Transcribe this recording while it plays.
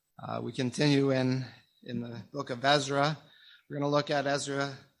We continue in the book of Ezra. We're going to look at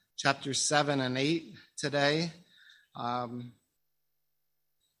Ezra chapters 7 and 8 today. I'm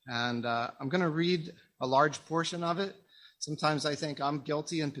going to read a large portion of it. Sometimes I think I'm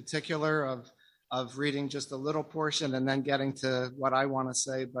guilty in particular of reading just a little portion and then getting to what I want to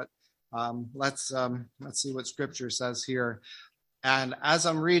say, but let's see what Scripture says here. And as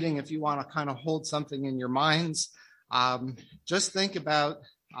I'm reading, if you want to kind of hold something in your minds, just think about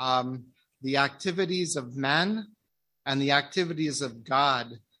the activities of men and the activities of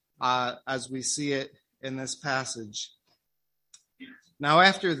God as we see it in this passage. Now,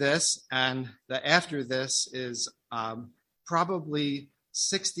 after this, and the after this is probably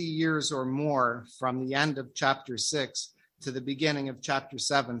 60 years or more from the end of chapter 6 to the beginning of chapter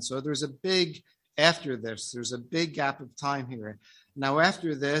 7. So there's a big after this. There's a big gap of time here. Now,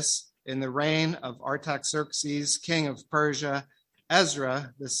 after this, in the reign of Artaxerxes, king of Persia,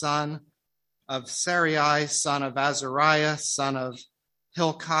 Ezra, the son of Sarai, son of Azariah, son of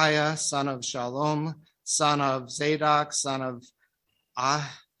Hilkiah, son of Shalom, son of Zadok, son of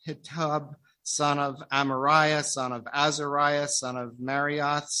Ahitub, son of Amariah, son of Azariah, son of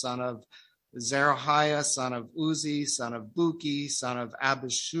Marioth, son of Zerahiah, son of Uzi, son of Buki, son of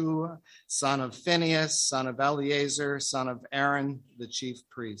Abishu, son of Phinehas, son of Eleazar, son of Aaron, the chief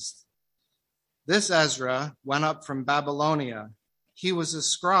priest. This Ezra went up from Babylonia. He was a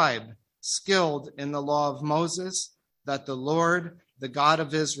scribe, skilled in the law of Moses, that the Lord, the God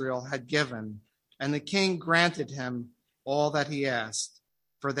of Israel, had given, and the king granted him all that he asked,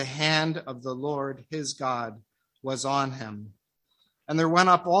 for the hand of the Lord his God was on him. And there went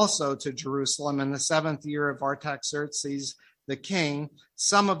up also to Jerusalem in the 7th year of Artaxerxes the king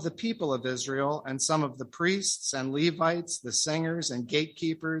some of the people of Israel, and some of the priests and Levites, the singers and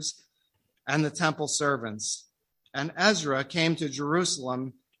gatekeepers, and the temple servants. And Ezra came to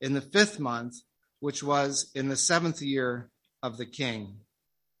Jerusalem in the 5th month, which was in the 7th year of the king.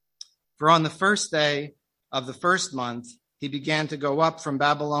 For on the first day of the 1st month, he began to go up from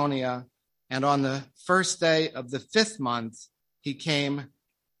Babylonia, and on the first day of the 5th month, he came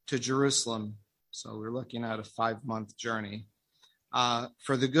to Jerusalem. So we're looking at a 5-month journey.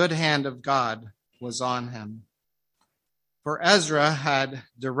 For the good hand of God was on him. For Ezra had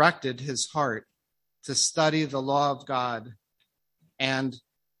directed his heart to study the law of God and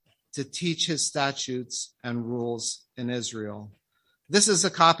to teach his statutes and rules in Israel. This is a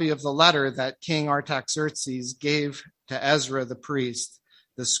copy of the letter that King Artaxerxes gave to Ezra the priest,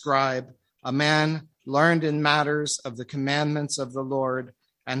 the scribe, a man learned in matters of the commandments of the Lord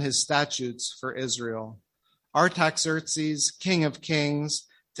and his statutes for Israel. Artaxerxes, king of kings,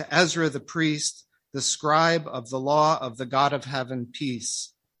 to Ezra the priest, the scribe of the law of the God of heaven,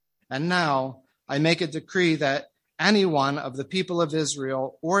 peace. And now I make a decree that any one of the people of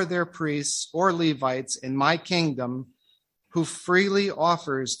Israel or their priests or Levites in my kingdom who freely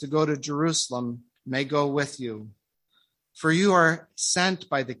offers to go to Jerusalem may go with you. For you are sent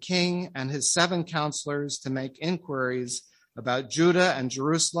by the king and his 7 counselors to make inquiries about Judah and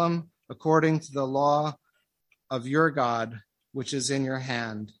Jerusalem according to the law of your God, which is in your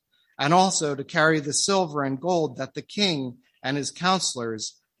hand, and also to carry the silver and gold that the king and his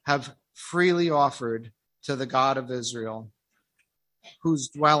counselors have freely offered to the God of Israel, whose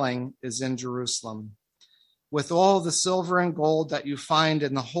dwelling is in Jerusalem. With all the silver and gold that you find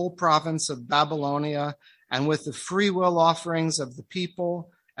in the whole province of Babylonia, and with the free will offerings of the people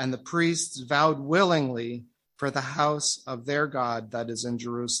and the priests vowed willingly for the house of their God that is in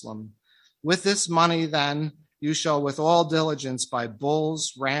Jerusalem. With this money, then, you shall with all diligence buy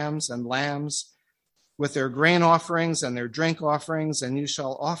bulls, rams, and lambs, with their grain offerings and their drink offerings, and you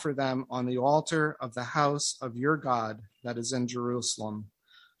shall offer them on the altar of the house of your God that is in Jerusalem.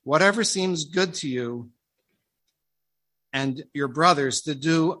 Whatever seems good to you and your brothers to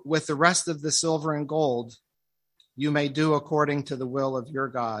do with the rest of the silver and gold, you may do according to the will of your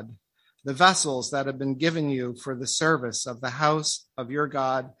God. The vessels that have been given you for the service of the house of your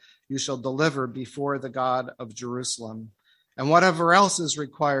God, you shall deliver before the God of Jerusalem. And whatever else is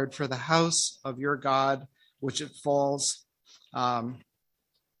required for the house of your God, which it falls to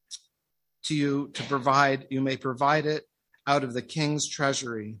you to provide, you may provide it out of the king's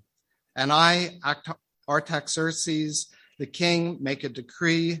treasury. And I, Artaxerxes, the king, make a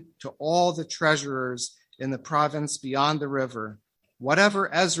decree to all the treasurers in the province beyond the river.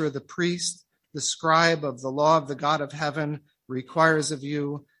 Whatever Ezra the priest, the scribe of the law of the God of heaven, requires of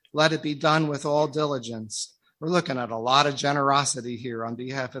you, let it be done with all diligence. We're looking at a lot of generosity here on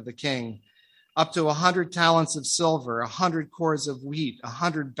behalf of the king. Up to 100 talents of silver, 100 cores of wheat,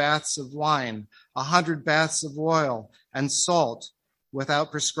 100 baths of wine, 100 baths of oil, and salt,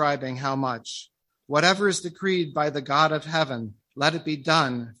 without prescribing how much. Whatever is decreed by the God of heaven, let it be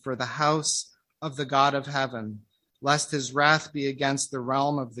done for the house of the God of heaven, lest his wrath be against the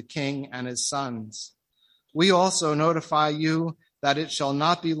realm of the king and his sons. We also notify you that it shall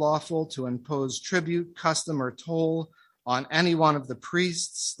not be lawful to impose tribute, custom, or toll on any one of the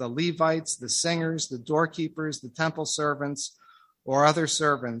priests, the Levites, the singers, the doorkeepers, the temple servants, or other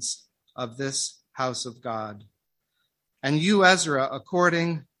servants of this house of God. And you, Ezra,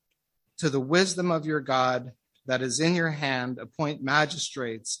 according to the wisdom of your God that is in your hand, appoint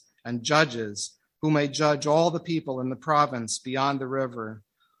magistrates and judges who may judge all the people in the province beyond the river,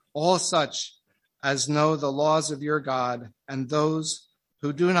 all such as know the laws of your God, and those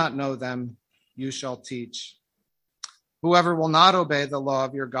who do not know them you shall teach. Whoever will not obey the law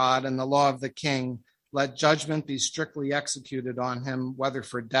of your God and the law of the king, let judgment be strictly executed on him, whether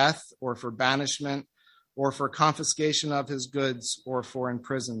for death or for banishment or for confiscation of his goods or for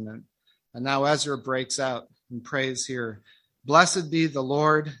imprisonment. And now Ezra breaks out and prays here. Blessed be the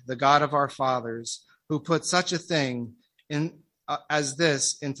Lord, the God of our fathers, who put such a thing as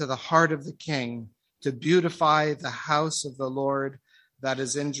this into the heart of the king, to beautify the house of the Lord that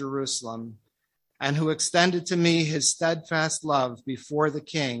is in Jerusalem, and who extended to me his steadfast love before the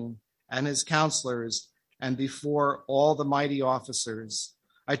king and his counselors and before all the mighty officers.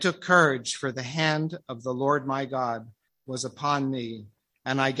 I took courage, for the hand of the Lord my God was upon me,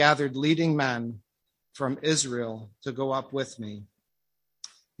 and I gathered leading men from Israel to go up with me.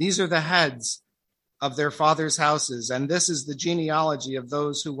 These are the heads of their fathers' houses, and this is the genealogy of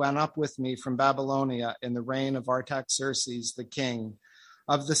those who went up with me from Babylonia in the reign of Artaxerxes the king.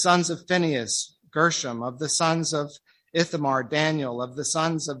 Of the sons of Phinehas, Gershom; of the sons of Ithamar, Daniel; of the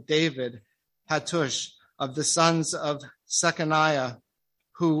sons of David, Hattush; of the sons of Shechaniah,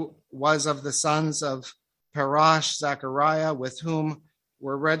 who was of the sons of Parash, Zechariah, with whom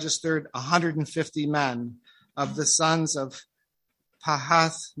were registered 150 men; of the sons of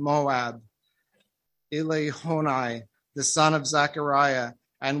Pahath Moab, Elihonai, the son of Zechariah,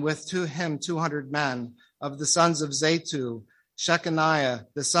 and with to him 200 men; of the sons of Zatu, Shechaniah,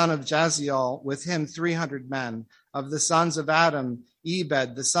 the son of Jaziel, with him 300 men; of the sons of Adam,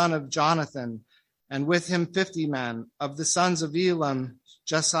 Ebed, the son of Jonathan, and with him 50 men; of the sons of Elam,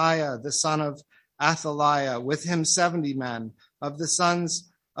 Jesiah, the son of Athaliah, with him 70 men; of the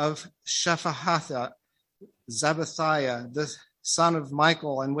sons of Shephathah, Zebethiah, the son of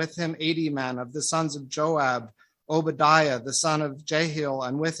Michael, and with him 80 men; of the sons of Joab, Obadiah, the son of Jehiel,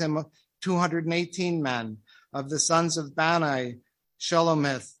 and with him 218 men; of the sons of Bani,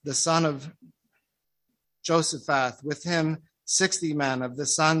 Shelomith, the son of Josaphat, with him 60 men; of the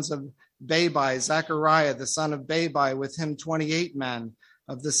sons of Babai, Zechariah, the son of Babai, with him 28 men;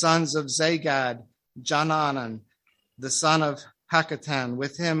 of the sons of Zagad, Johanan, the son of Hakatan,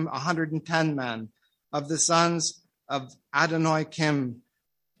 with him 110 men; of the sons of Adonikim,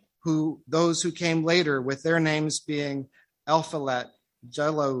 those who came later, with their names being Elphalet,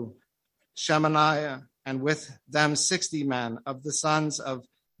 Jelu, Shemaniah, and with them 60 men; of the sons of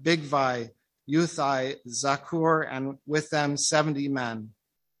Bigvai, Uthai, Zakur, and with them 70 men.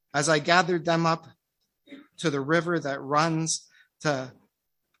 As I gathered them up to the river that runs to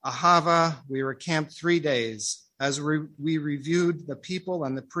Ahava, we were camped 3 days. As we reviewed the people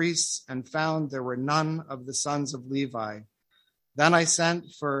and the priests and found there were none of the sons of Levi. Then I sent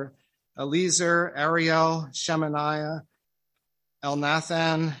for Eliezer, Ariel, Shemaniah,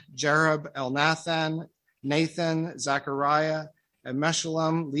 Elnathan, Jerub, Elnathan, Nathan, Zechariah, and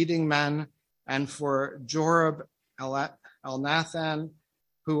Meshullam, leading men, and for Jorab, Elnathan,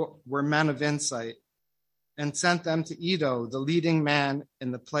 who were men of insight, and sent them to Iddo, the leading man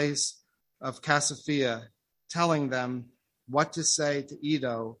in the place of Casaphia, telling them what to say to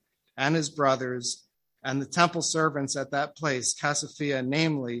Iddo and his brothers and the temple servants at that place, Casaphia,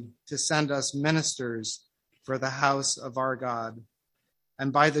 namely, to send us ministers for the house of our God.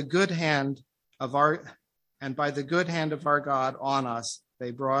 And by the good hand of our God on us,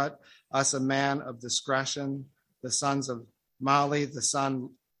 they brought us a man of discretion, the sons of Mali, the son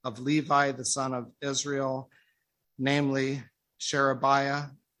of Levi, the son of Israel, namely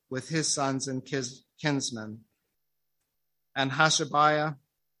Sherebiah, with his sons and kinsmen, and Hashabiah,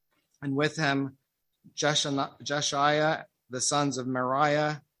 and with him Jeshiah, the sons of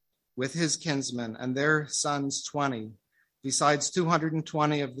Meriah, with his kinsmen, and their sons 20, besides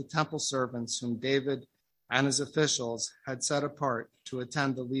 220 of the temple servants whom David and his officials had set apart to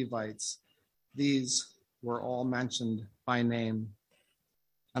attend the Levites. These were all mentioned by name.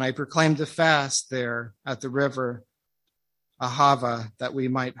 And I proclaimed a fast there at the river Ahava, that we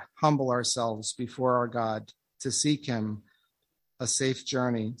might humble ourselves before our God to seek him a safe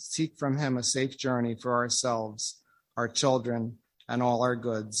journey. Seek from him a safe journey for ourselves, our children, and all our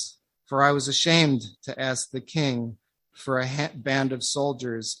goods. For I was ashamed to ask the king for a band of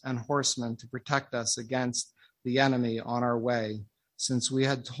soldiers and horsemen to protect us against the enemy on our way, since we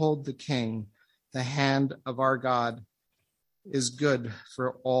had told the king, the hand of our God is good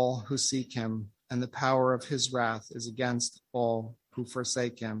for all who seek him, and the power of his wrath is against all who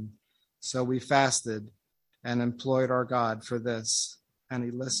forsake him. So we fasted and implored our God for this, and he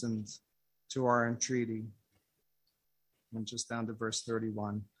listened to our entreaty. And just down to verse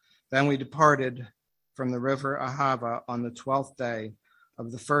 31. Then we departed from the river Ahava on the 12th day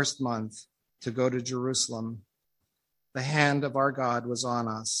of the first month to go to Jerusalem. The hand of our God was on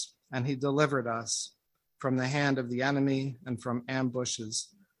us, and he delivered us from the hand of the enemy and from ambushes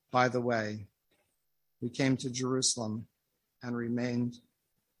by the way. We came to Jerusalem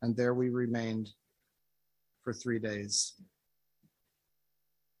and there we remained for 3 days.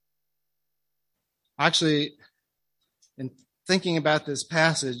 Actually, in thinking about this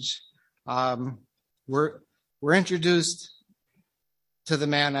passage, we're introduced to the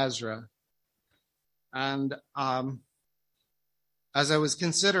man Ezra. And as I was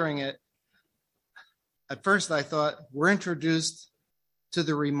considering it, at first I thought we're introduced to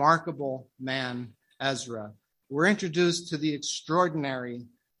the remarkable man Ezra. We're introduced to the extraordinary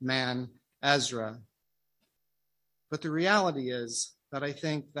man Ezra. But the reality is that I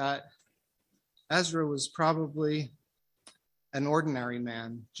think that Ezra was probably an ordinary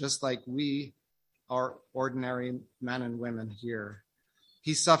man, just like we are ordinary men and women here.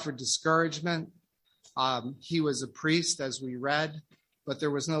 He suffered discouragement. He was a priest, as we read, but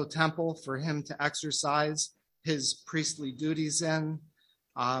there was no temple for him to exercise his priestly duties in.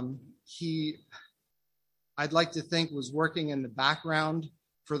 I'd like to think, was working in the background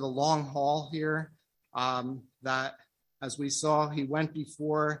for the long haul here, that, as we saw, he went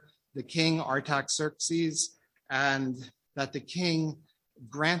before the king Artaxerxes, and that the king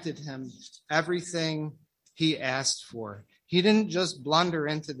granted him everything he asked for. He didn't just blunder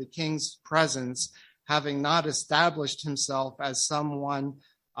into the king's presence, having not established himself as someone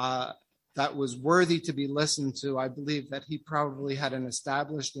that was worthy to be listened to. I believe that he probably had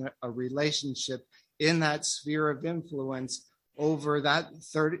established a relationship in that sphere of influence over that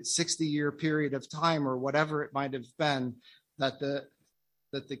 60-year period of time, or whatever it might have been, that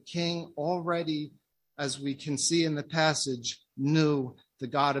the king already, as we can see in the passage, knew the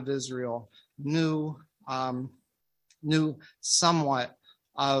God of Israel, knew somewhat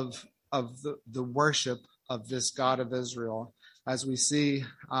of the worship of this God of Israel. As we see,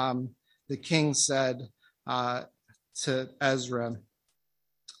 the king said to Ezra,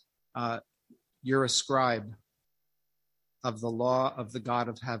 "You're a scribe of the law of the God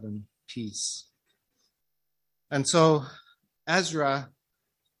of heaven, peace." And so Ezra,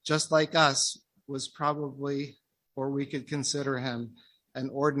 just like us, was probably, or we could consider him, an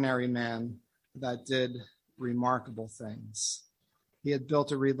ordinary man that did remarkable things. He had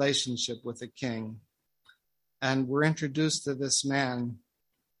built a relationship with a king. And we're introduced to this man,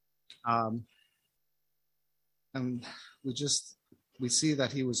 and we see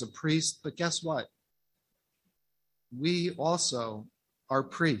that he was a priest, but guess what? We also are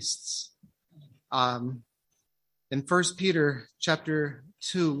priests. In 1 Peter chapter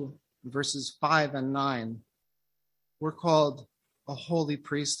 2, verses 5 and 9, we're called a holy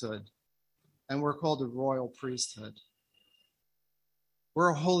priesthood, and we're called a royal priesthood. We're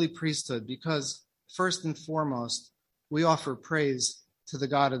a holy priesthood because, first and foremost, we offer praise to the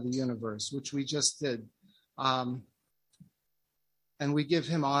God of the universe, which we just did. And we give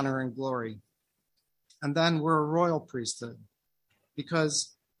him honor and glory. And then we're a royal priesthood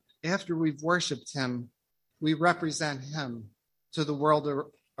because after we've worshiped him, we represent him to the world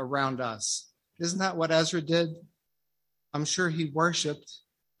around us. Isn't that what Ezra did? I'm sure he worshiped,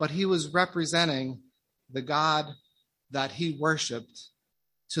 but he was representing the God that he worshiped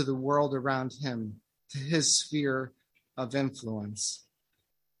to the world around him, to his sphere of influence.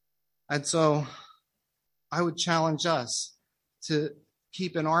 And so I would challenge us to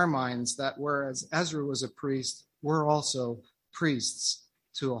keep in our minds that whereas Ezra was a priest, we're also priests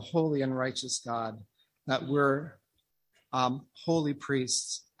to a holy and righteous God, that we're holy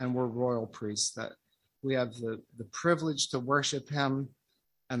priests and we're royal priests, that we have the privilege to worship him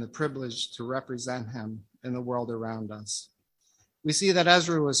and the privilege to represent him in the world around us. We see that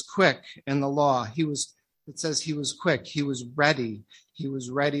Ezra was quick in the law. It says he was quick. He was ready. He was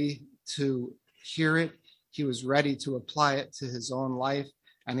ready to hear it. He was ready to apply it to his own life,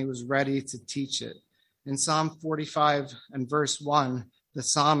 and he was ready to teach it. In Psalm 45 and verse 1, the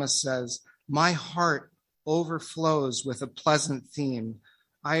psalmist says, "My heart overflows with a pleasant theme.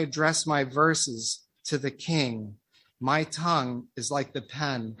 I address my verses to the king. My tongue is like the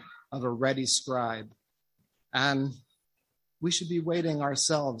pen of a ready scribe. And we should be waiting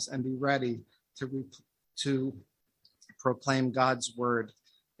ourselves and be ready to proclaim God's word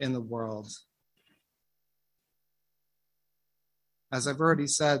in the world. As I've already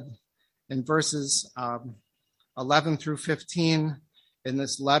said, in verses 11 through 15, in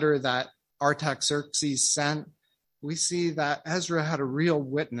this letter that Artaxerxes sent, we see that Ezra had a real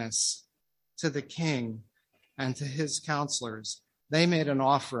witness to the king and to his counselors. They made an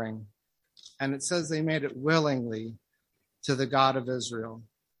offering, and it says they made it willingly to the God of Israel.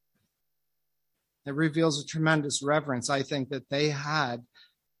 It reveals a tremendous reverence, I think, that they had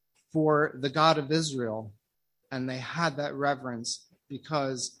for the God of Israel, and they had that reverence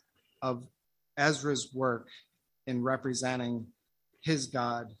because of Ezra's work in representing his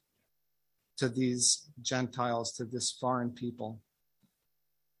God to these Gentiles, to this foreign people.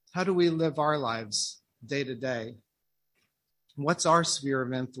 How do we live our lives day to day? What's our sphere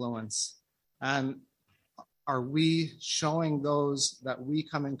of influence? And are we showing those that we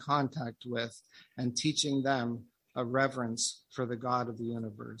come in contact with and teaching them a reverence for the God of the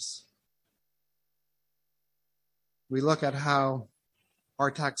universe? We look at how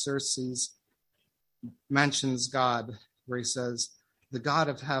Artaxerxes mentions God, where he says, the God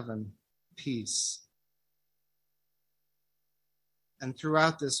of heaven, peace. And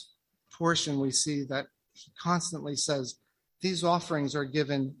throughout this portion, we see that he constantly says, these offerings are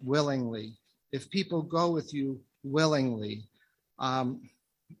given willingly. If people go with you willingly,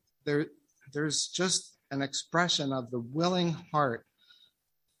 there's just an expression of the willing heart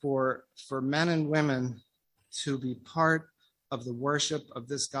for men and women to be part of the worship of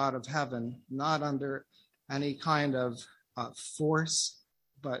this God of heaven, not under any kind of force,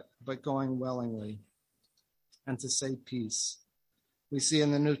 but going willingly, and to say peace. We see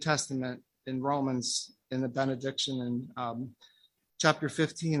in the New Testament, in Romans, in the benediction in chapter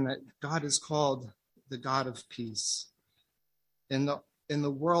 15, that God is called the God of peace. In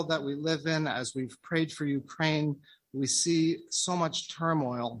the world that we live in, as we've prayed for Ukraine, we see so much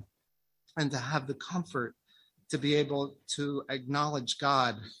turmoil, and to have the comfort to be able to acknowledge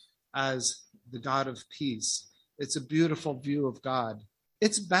God as the God of peace. It's a beautiful view of God.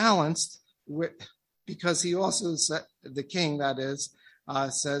 It's balanced because he also said, the king that is,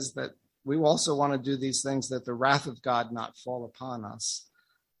 says that we also want to do these things that the wrath of God not fall upon us.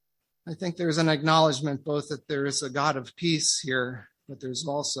 I think there's an acknowledgement both that there is a God of peace here, but there's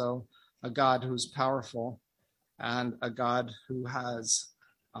also a God who's powerful and a God who has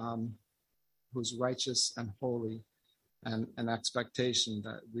who's righteous and holy, and an expectation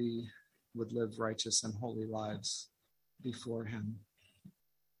that we would live righteous and holy lives before him.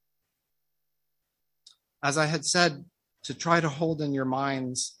 As I had said, to try to hold in your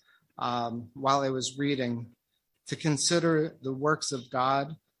minds while I was reading, to consider the works of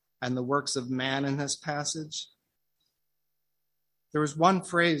God and the works of man in this passage. There was one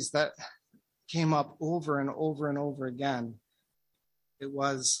phrase that came up over and over and over again. It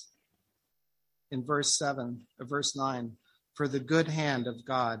was in verse 9, for the good hand of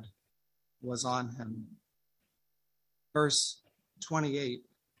God was on him. Verse 28,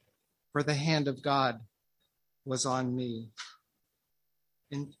 for the hand of God was on me.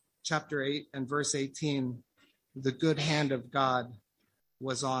 In chapter 8 and verse 18, the good hand of God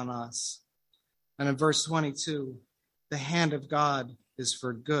was on us. And in verse 22, the hand of God is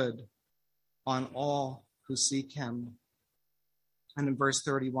for good on all who seek him. And in verse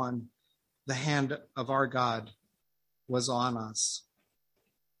 31, the hand of our God was on us.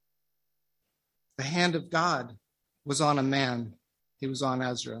 The hand of God was on a man. He was on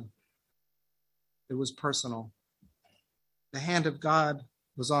Ezra. It was personal. The hand of God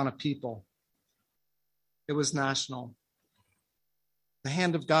was on a people. It was national. The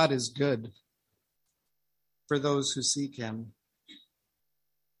hand of God is good for those who seek him.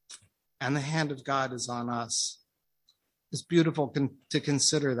 And the hand of God is on us. It's beautiful to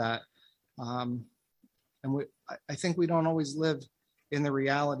consider that. I think we don't always live in the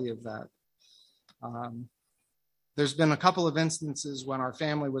reality of that. There's been a couple of instances when our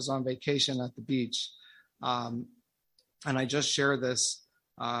family was on vacation at the beach. And I just share this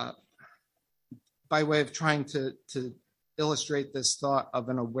by way of trying to illustrate this thought of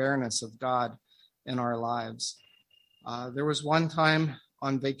an awareness of God in our lives. There was one time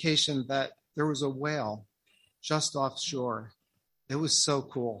on vacation that there was a whale just offshore. It was so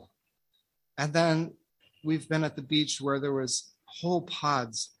cool. And then we've been at the beach where there was whole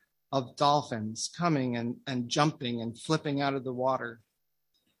pods of dolphins coming and jumping and flipping out of the water.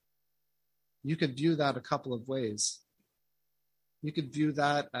 You could view that a couple of ways. You could view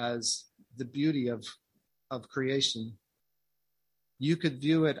that as the beauty of creation. You could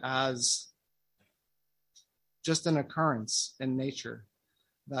view it as just an occurrence in nature,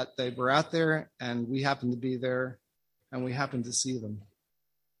 that they were out there and we happened to be there and we happened to see them.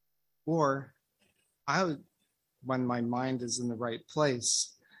 Or I would, when my mind is in the right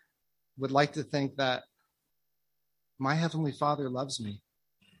place, would like to think that my Heavenly Father loves me.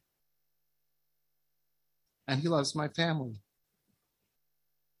 And he loves my family.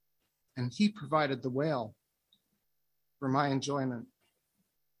 And he provided the whale for my enjoyment.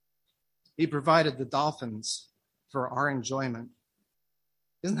 He provided the dolphins for our enjoyment.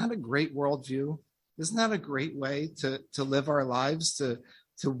 Isn't that a great worldview? Isn't that a great way to live our lives, to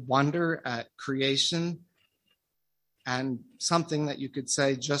wonder at creation and something that you could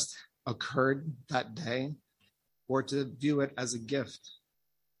say just occurred that day, or to view it as a gift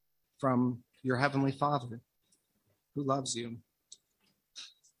from your Heavenly Father who loves you?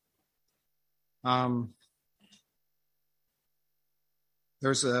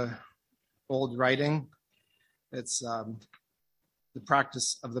 There's a old writing. It's the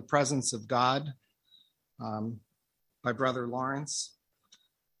Practice of the Presence of God by Brother Lawrence,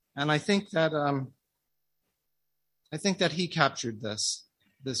 and I think that he captured this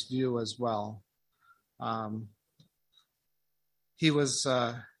view as well. He was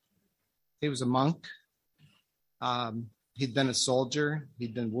a monk. He'd been a soldier.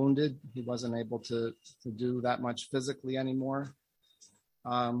 He'd been wounded. He wasn't able to do that much physically anymore.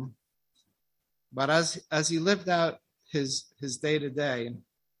 But as he lived out his day to day,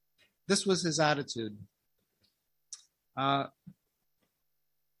 this was his attitude. And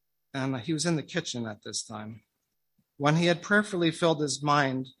he was in the kitchen at this time. When he had prayerfully filled his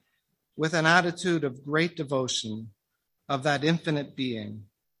mind with an attitude of great devotion of that infinite being,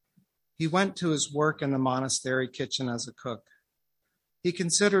 he went to his work in the monastery kitchen as a cook. He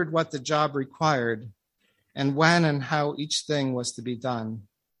considered what the job required and when and how each thing was to be done.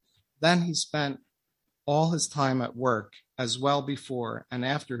 Then he spent all his time at work, as well before and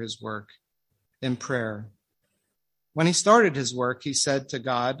after his work, in prayer. When he started his work, he said to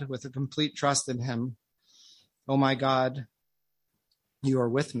God, with a complete trust in him, "Oh my God, you are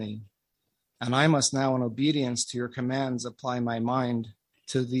with me, and I must now, in obedience to your commands, apply my mind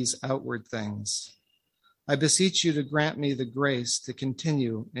to these outward things. I beseech you to grant me the grace to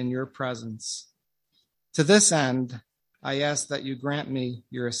continue in your presence. To this end, I ask that you grant me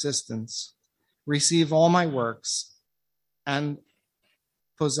your assistance, receive all my works, and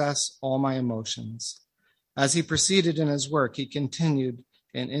possess all my emotions." As he proceeded in his work, he continued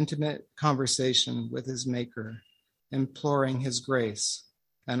in intimate conversation with his Maker, imploring his grace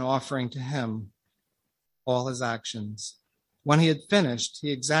and offering to him all his actions. When he had finished,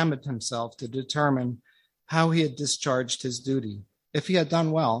 he examined himself to determine how he had discharged his duty. If he had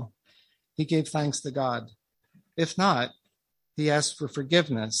done well, he gave thanks to God. If not, he asked for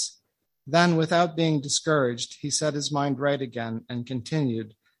forgiveness. Then, without being discouraged, he set his mind right again and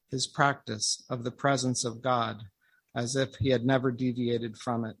continued his practice of the presence of God as if he had never deviated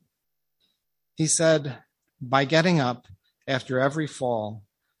from it. He said, "By getting up after every fall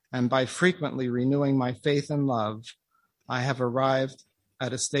and by frequently renewing my faith and love, I have arrived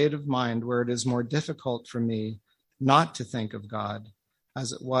at a state of mind where it is more difficult for me not to think of God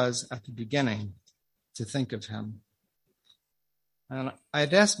as it was at the beginning to think of him." And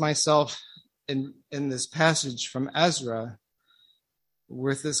I'd asked myself in this passage from Ezra,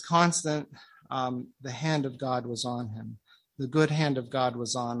 with this constant, the hand of God was on him. The good hand of God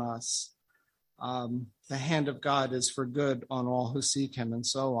was on us. The hand of God is for good on all who seek him, and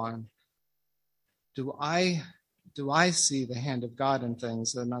so on. Do I see the hand of God in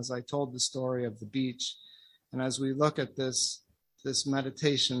things? And as I told the story of the beach, and as we look at this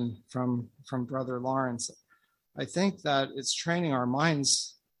meditation from Brother Lawrence, I think that it's training our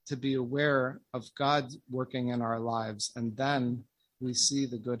minds to be aware of God working in our lives, and then we see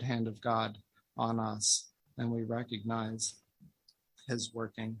the good hand of God on us, and we recognize his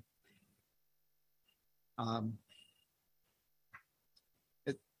working.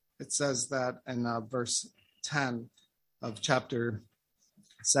 It says that in verse 10 of chapter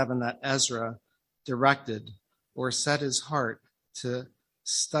 7 that Ezra directed or set his heart to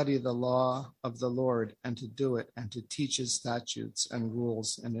study the law of the Lord and to do it and to teach his statutes and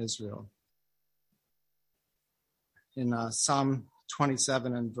rules in Israel. In Psalm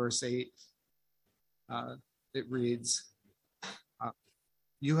 27 and verse 8, it reads,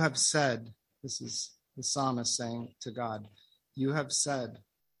 "You have said," this is the psalmist saying to God, "You have said,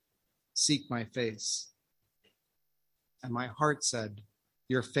 seek my face. And my heart said,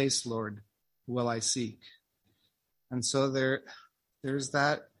 your face, Lord, will I seek. And so there's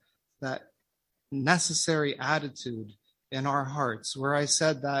that necessary attitude in our hearts where I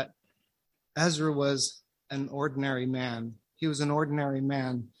said that Ezra was an ordinary man. He was an ordinary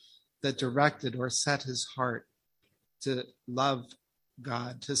man that directed or set his heart to love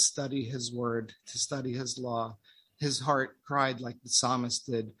God, to study his word, to study his law. His heart cried like the psalmist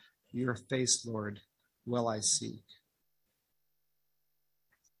did, "Your face, Lord, will I seek."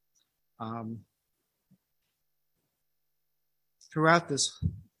 Throughout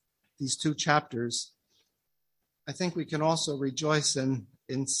these two chapters, I think we can also rejoice in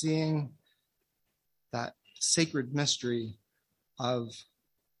seeing that sacred mystery of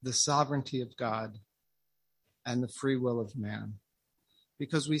the sovereignty of God and the free will of man,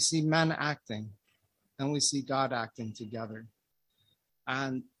 because we see men acting and we see God acting together,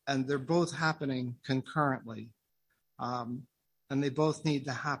 and they're both happening concurrently, and they both need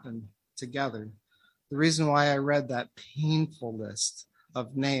to happen together. The reason why I read that painful list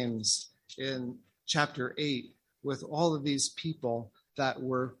of names in chapter 8 with all of these people that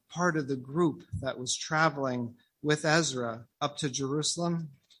were part of the group that was traveling with Ezra up to Jerusalem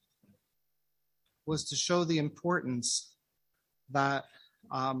was to show the importance that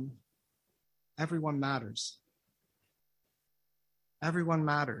everyone matters. Everyone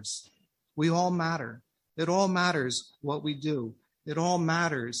matters. We all matter. It all matters what we do. It all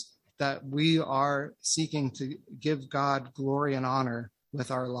matters that we are seeking to give God glory and honor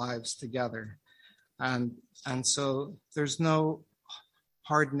with our lives together. And so there's no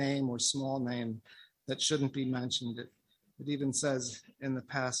hard name or small name that shouldn't be mentioned. It even says in the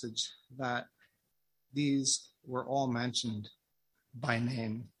passage that these were all mentioned by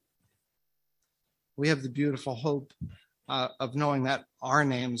name. We have the beautiful hope of knowing that our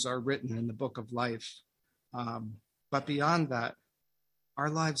names are written in the book of life. But beyond that, our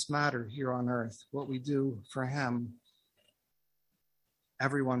lives matter here on earth. What we do for him,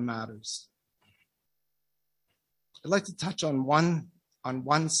 everyone matters. I'd like to touch on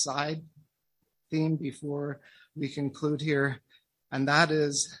one side theme before we conclude here, and that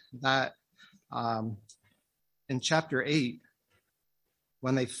is that in chapter 8,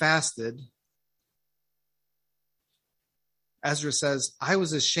 when they fasted, Ezra says, "I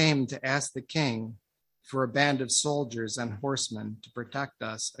was ashamed to ask the king for a band of soldiers and horsemen to protect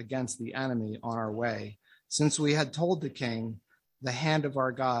us against the enemy on our way, since we had told the king, the hand of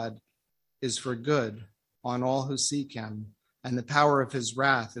our God is for good on all who seek him, and the power of his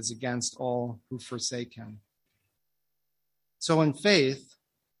wrath is against all who forsake him." So in faith,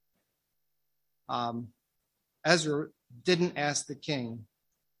 Ezra didn't ask the king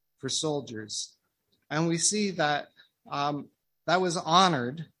for soldiers. And we see that that was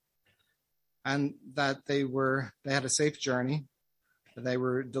honored, and that they had a safe journey. They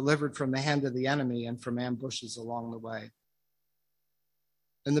were delivered from the hand of the enemy and from ambushes along the way.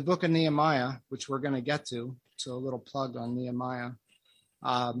 In the book of Nehemiah, which we're going to get to, so a little plug on Nehemiah,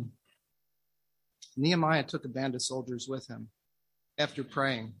 Nehemiah took a band of soldiers with him after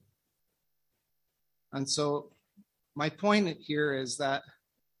praying. And so my point here is that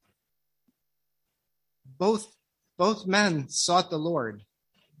both men sought the Lord,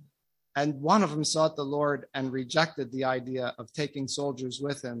 and one of them sought the Lord and rejected the idea of taking soldiers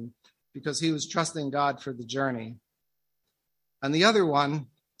with him because he was trusting God for the journey. And the other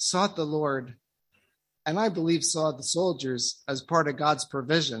one sought the Lord, and I believe saw the soldiers as part of God's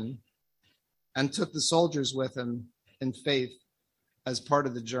provision and took the soldiers with him in faith as part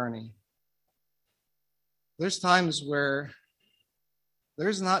of the journey. There's times where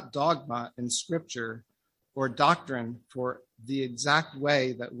there's not dogma in Scripture or doctrine for the exact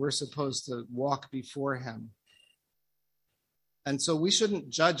way that we're supposed to walk before him. And so we shouldn't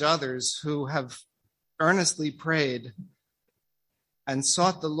judge others who have earnestly prayed and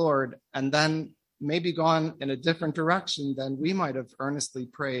sought the Lord and then maybe gone in a different direction than we might have earnestly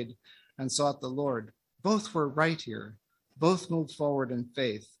prayed and sought the Lord. Both were right here. Both moved forward in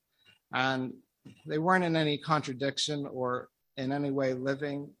faith. And they weren't in any contradiction or in any way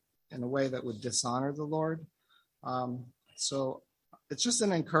living in a way that would dishonor the Lord. So it's just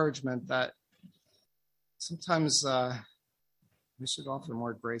an encouragement that sometimes we should offer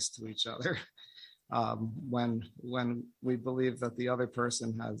more grace to each other when we believe that the other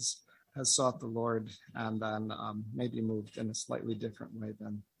person has sought the Lord and then maybe moved in a slightly different way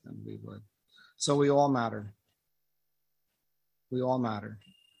than we would. So we all matter. We all matter.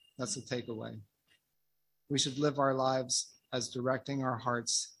 That's the takeaway. We should live our lives as directing our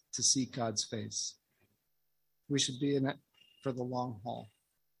hearts to seek God's face. We should be in it for the long haul.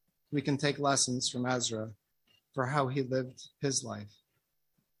 We can take lessons from Ezra for how he lived his life.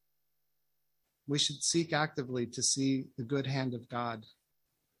 we should seek actively to see the good hand of God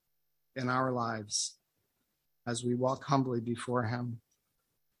in our lives as we walk humbly before him.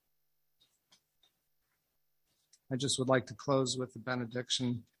 I just would like to close with the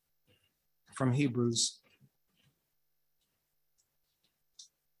benediction from Hebrews.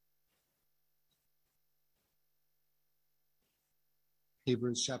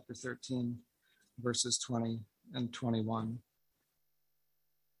 Hebrews chapter 13, verses 20 and 21.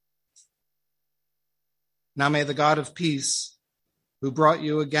 Now may the God of peace, who brought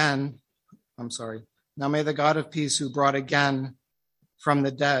again from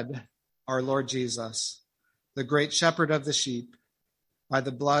the dead our Lord Jesus, the great shepherd of the sheep, by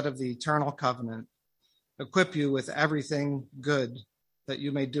the blood of the eternal covenant, equip you with everything good that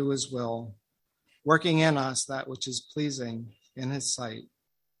you may do his will, working in us that which is pleasing in his sight,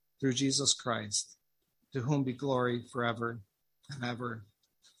 through Jesus Christ, to whom be glory forever and ever.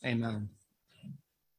 Amen.